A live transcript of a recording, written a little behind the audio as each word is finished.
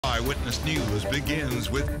Eyewitness News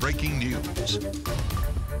begins with breaking news.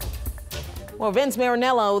 Well, Vince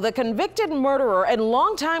Marinello, the convicted murderer and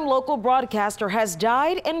longtime local broadcaster, has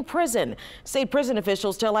died in prison. State prison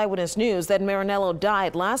officials tell Eyewitness News that Marinello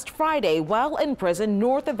died last Friday while in prison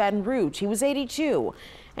north of Baton Rouge. He was 82.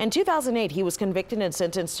 In 2008, he was convicted and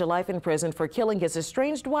sentenced to life in prison for killing his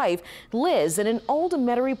estranged wife, Liz, in an Old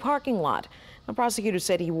Metairie parking lot. The prosecutor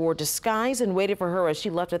said he wore a disguise and waited for her as she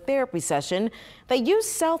left a therapy session. They used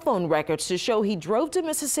cell phone records to show he drove to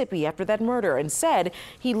Mississippi after that murder and said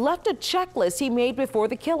he left a checklist he made before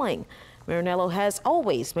the killing. Marinello has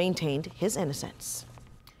always maintained his innocence.